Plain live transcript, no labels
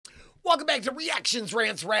Welcome back to Reactions,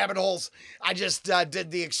 Rants, Rabbit Holes. I just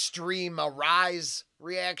did the Extreme Rise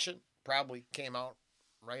reaction. Probably came out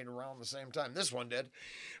right around the same time this one did.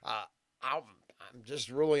 I'm just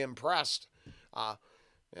really impressed. I'm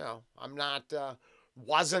not,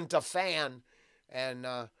 wasn't a fan. And,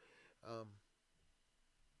 I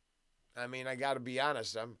mean, I got to be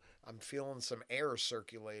honest. I'm feeling some air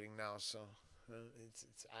circulating now. So,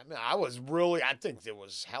 I think it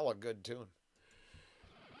was hella good tune.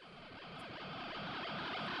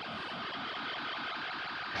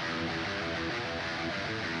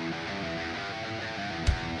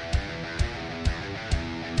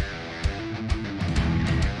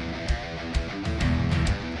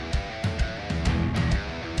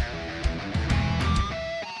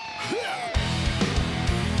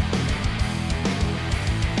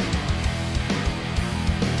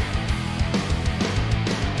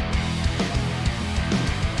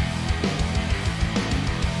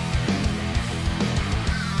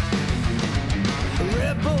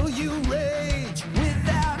 You rage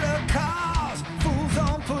without a cause. Fools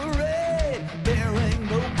on parade, bearing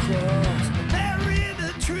no cross. Bury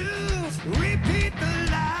the truth, repeat the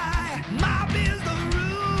lie. Mob is the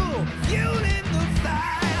rule, fueling the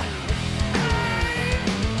fire. Hey,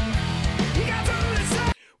 you got something to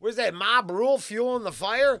say? Was that mob rule fueling the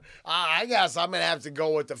fire? I guess I'm going to have to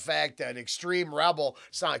go with the fact that Extreme Rebel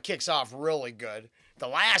kicks off really good. The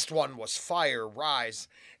last one was Fire, Rise.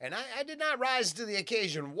 And I did not rise to the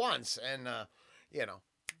occasion once and,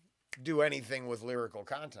 do anything with lyrical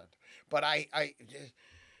content. But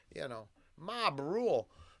Mob Rule.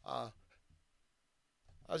 I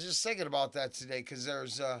was just thinking about that today because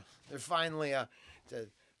there's finally a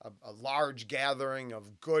large gathering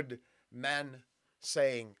of good men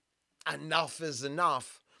saying enough is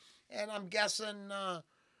enough. And I'm guessing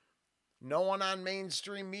no one on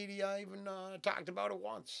mainstream media even talked about it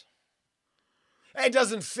once. It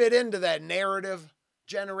doesn't fit into that narrative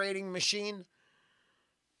generating machine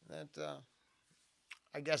that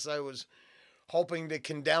I guess I was hoping to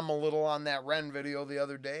condemn a little on that Ren video the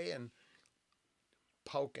other day and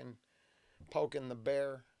poking the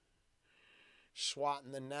bear,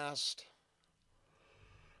 swatting the nest.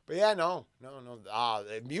 But yeah, no.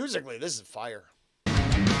 Musically, this is fire.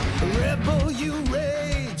 Rebel, you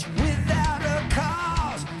rage without a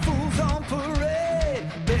cause. Fools on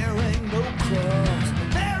parade, bearing no cross.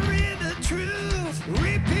 Bury the truth,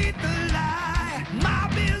 repeat the lie.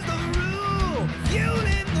 Mob is the rule,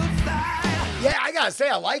 fueling the fire. Yeah, I gotta say,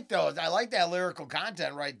 I like those. I like that lyrical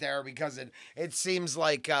content right there because it seems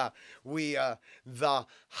like the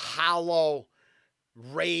hollow,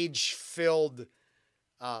 rage-filled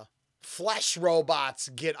flesh robots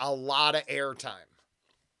get a lot of airtime.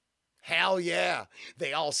 Hell yeah.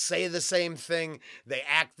 They all say the same thing. They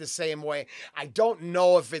act the same way. I don't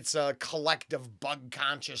know if it's a collective bug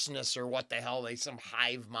consciousness or what the hell, some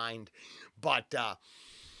hive mind. But,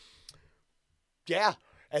 yeah.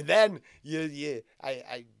 And then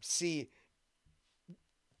I see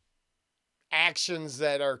actions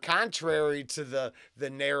that are contrary to the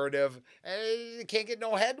narrative, and you can't get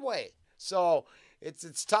no headway. So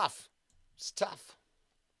it's tough. It's tough.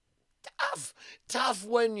 Tough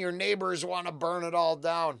when your neighbors want to burn it all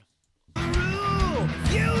down.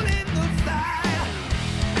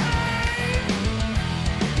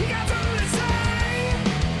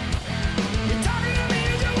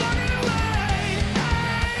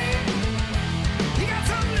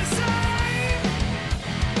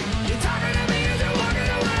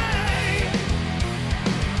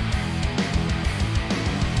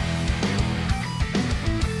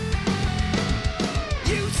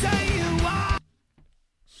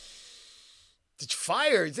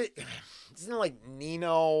 Fire. Isn't it like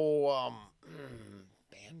Nino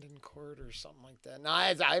Bandencourt or something like that? No,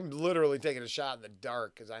 I'm literally taking a shot in the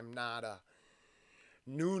dark because I'm not a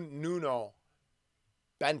Nuno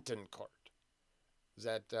Bentoncourt. Is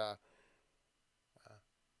that I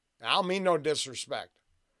don't mean no disrespect.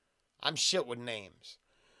 I'm shit with names.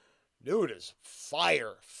 Dude is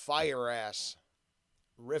fire ass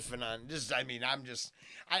riffing on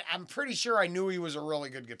I'm pretty sure I knew he was a really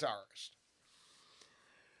good guitarist.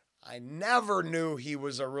 I never knew he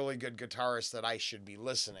was a really good guitarist that I should be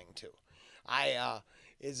listening to.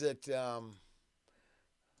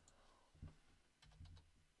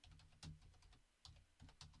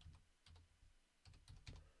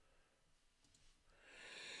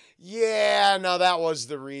 Yeah, no, that was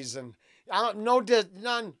the reason.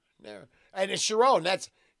 None. And it's Sharon.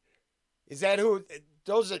 Is that who?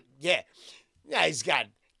 Those are, yeah. Yeah, he's got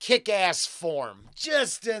kick-ass form,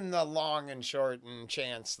 just in the long and short and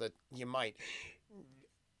chance that you might.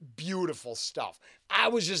 beautiful stuff. I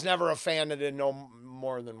was just never a fan that did no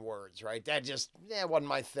more than words, right? That just wasn't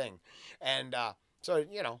my thing. And so,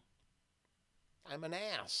 I'm an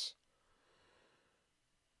ass.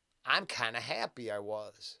 I'm kind of happy I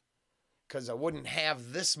was, because I wouldn't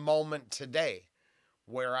have this moment today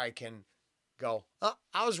where I can go, oh,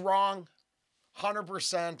 I was wrong,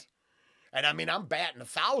 100%. And I mean, I'm batting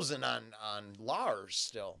 1,000 on Lars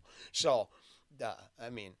still. So,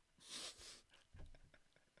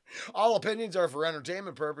 all opinions are for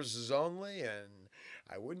entertainment purposes only, and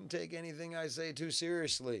I wouldn't take anything I say too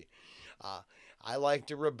seriously. I like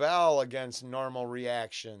to rebel against normal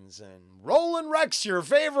reactions. And Rollen Rex, your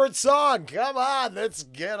favorite song. Come on, let's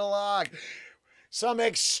get along. Some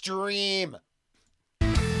extreme.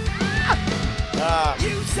 You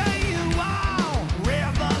say you want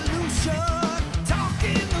revolution,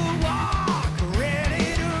 talking the walk,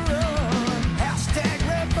 ready to run. Hashtag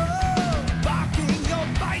rebel, barking your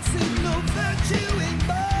bison, no virtue in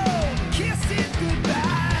bold. Kiss it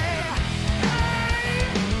goodbye. Hey,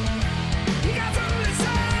 you got something to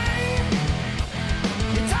say?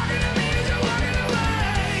 You're talking to me as you're walking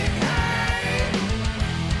away. Hey,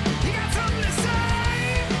 you got something to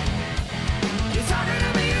say? You're talking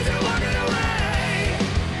to me as you're walking away.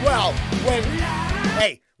 Well,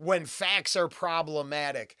 when facts are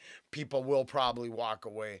problematic, people will probably walk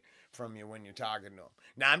away from you when you're talking to them.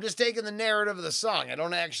 Now, I'm just taking the narrative of the song. I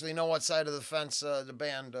don't actually know what side of the fence the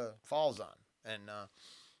band falls on. And,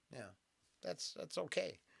 that's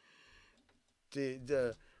okay.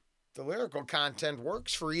 The lyrical content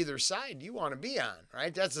works for either side you want to be on,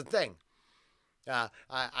 right? That's the thing. I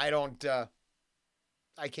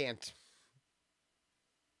can't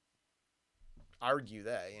argue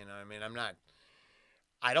that, I mean,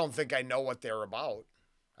 I don't think I know what they're about.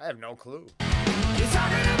 I have no clue. You're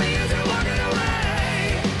talking to me as you're walking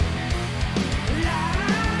away. La,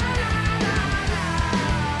 la, la, la, la, la,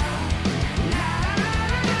 la, la,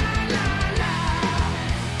 la, la.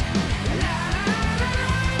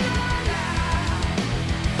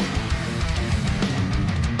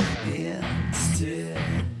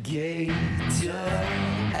 Instigator,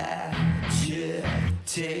 agitator,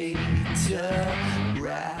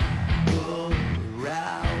 rabble,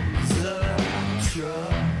 rouser,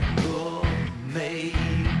 troublemaker.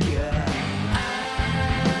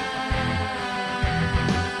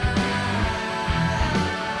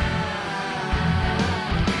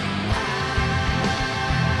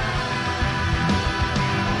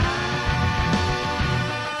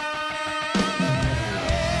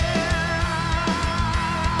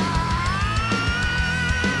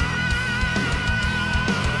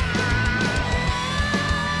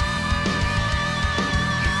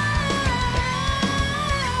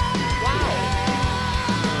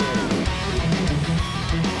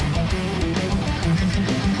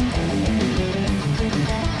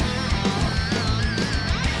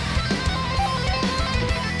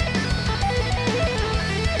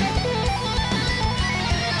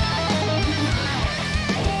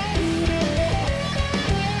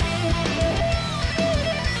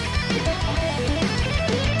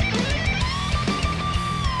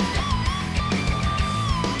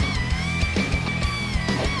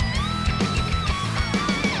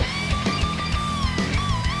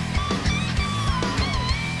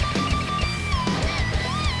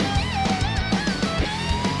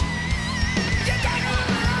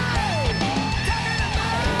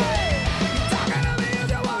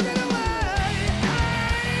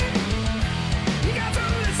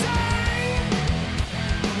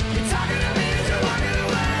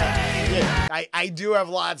 I do have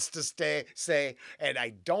lots to say, and I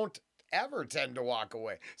don't ever tend to walk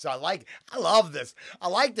away. So I love this. I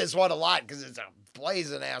like this one a lot because it's a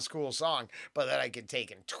blazing ass cool song, but that I can take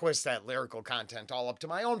and twist that lyrical content all up to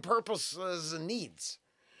my own purposes and needs.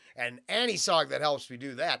 And any song that helps me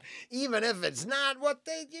do that, even if it's not what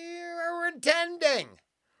they are intending.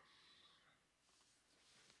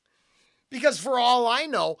 Because for all I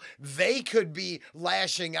know, they could be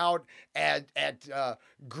lashing out at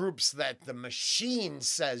groups that the machine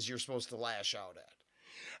says you're supposed to lash out at.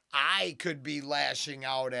 I could be lashing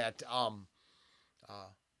out at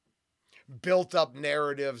built-up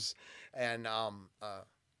narratives and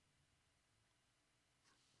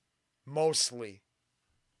mostly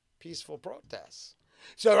peaceful protests.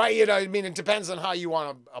 So, right, it depends on how you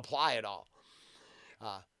want to apply it all.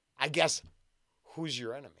 I guess, who's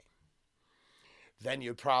your enemy? Then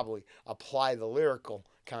you'd probably apply the lyrical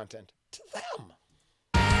content to them.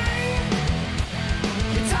 You're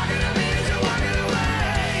talking to me as you're walking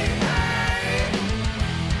away. Hey,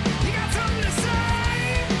 you got something to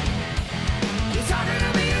say? You're talking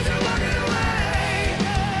to me as you're walking away.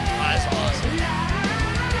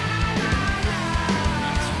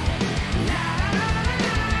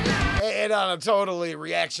 right on a totally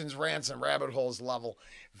reactions, rants, and rabbit holes level.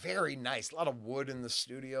 Very nice. A lot of wood in the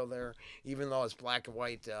studio there, even though it's black and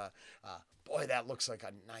white. Boy, that looks like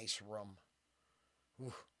a nice room.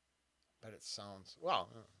 Ooh, but it sounds, well,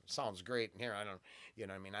 it sounds great in here. I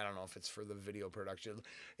don't know if it's for the video production.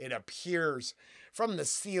 It appears from the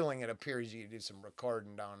ceiling, it appears you do some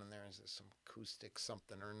recording down in there. Is there some acoustic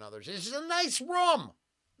something or another? It's just a nice room.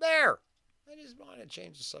 There. I just want to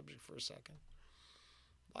change the subject for a second.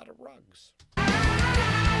 A lot of rugs.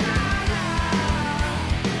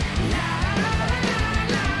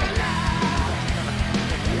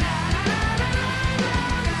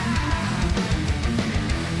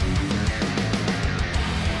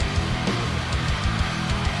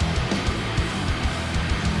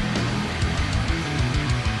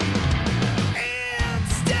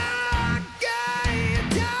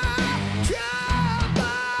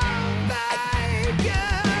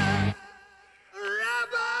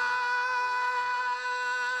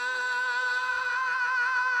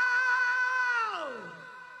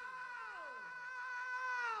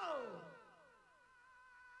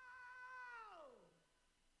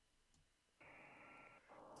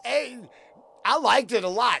 Hey, I liked it a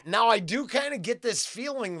lot. Now I do kind of get this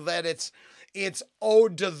feeling that it's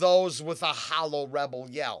ode to those with a hollow rebel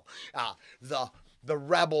yell. The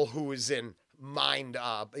rebel who is in mind,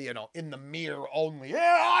 in the mirror only.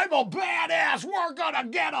 Yeah, I'm a badass. We're gonna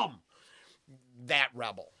get him. That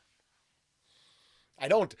rebel. I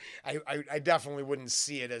definitely wouldn't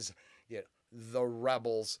see it as the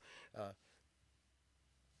rebels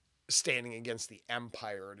standing against the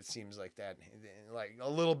empire. It seems like that, like a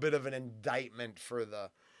little bit of an indictment for the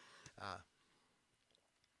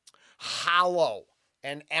hollow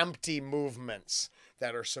and empty movements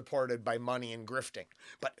that are supported by money and grifting.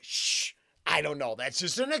 But I don't know. That's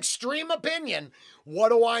just an extreme opinion. What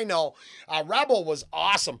do I know? Rebel was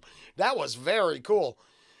awesome. That was very cool.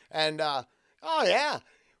 And oh yeah,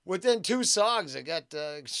 within 2 songs, it got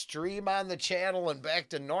extreme on the channel and back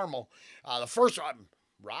to normal. The first one,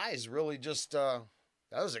 Rise, really just that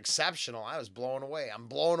was exceptional. I was blown away. I'm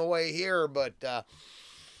blown away here, but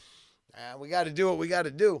we got to do what we got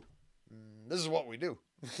to do. This is what we do.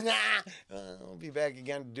 We'll be back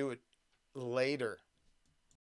again to do it later.